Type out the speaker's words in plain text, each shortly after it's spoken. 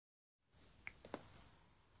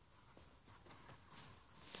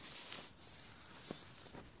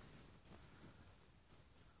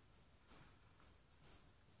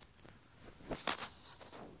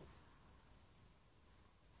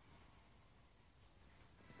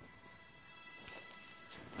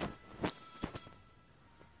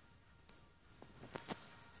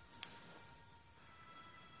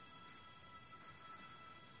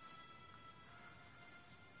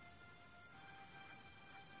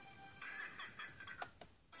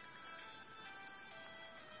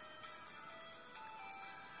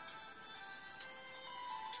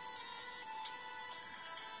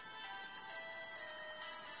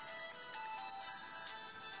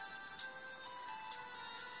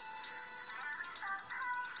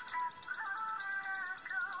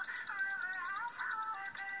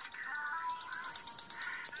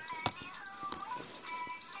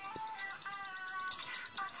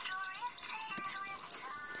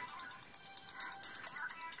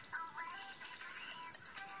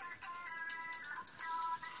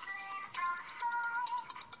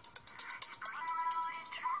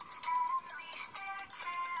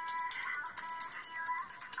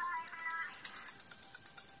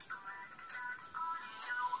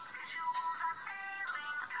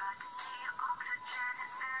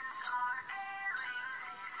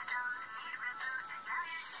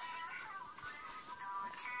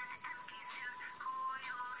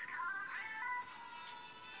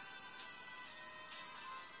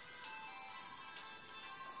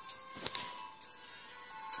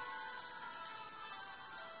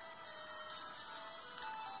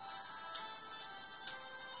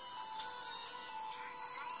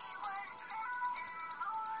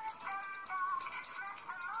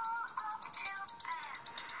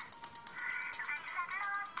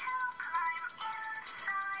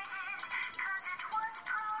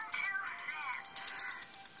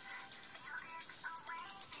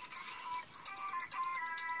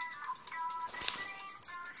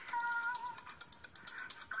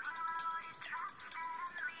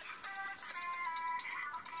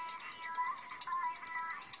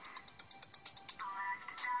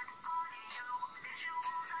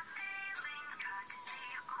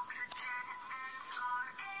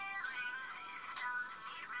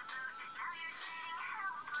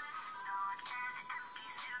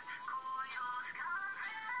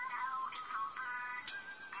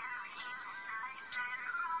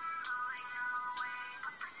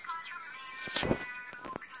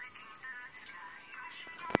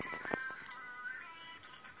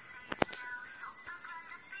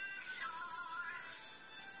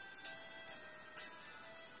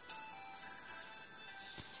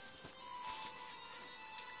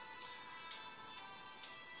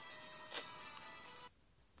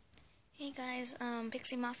Hey guys,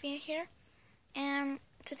 Pixie Mafia here, and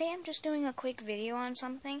today I'm just doing a quick video on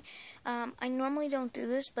something. I normally don't do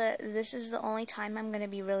this, but this is the only time I'm going to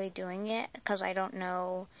be really doing it, because I don't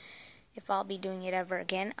know if I'll be doing it ever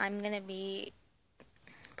again. I'm going to be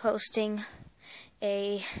posting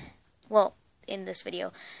in this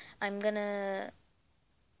video, I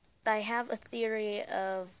have a theory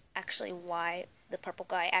of actually why the purple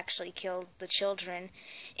guy actually killed the children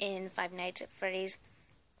in Five Nights at Freddy's.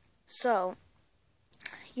 So,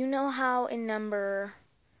 you know how in number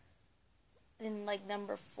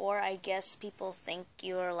 4, I guess people think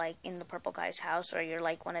you're like in the purple guy's house, or you're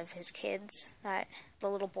like one of his kids, that the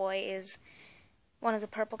little boy is one of the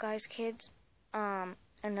purple guy's kids.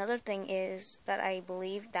 Another thing is that I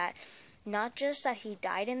believe that not just that he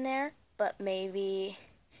died in there, but maybe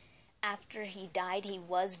after he died he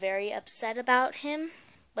was very upset about him,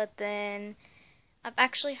 but then I've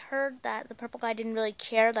actually heard that the purple guy didn't really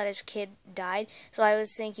care that his kid died, so I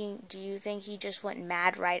was thinking, do you think he just went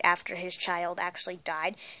mad right after his child actually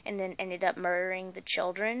died, and then ended up murdering the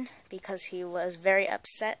children because he was very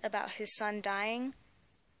upset about his son dying,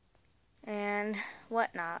 and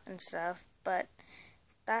whatnot and stuff? But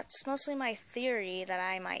that's mostly my theory that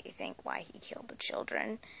I might think why he killed the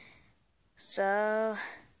children. So,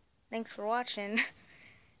 thanks for watching.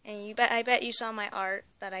 And I bet you saw my art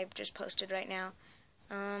that I've just posted right now.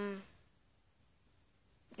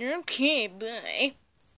 Okay, bye.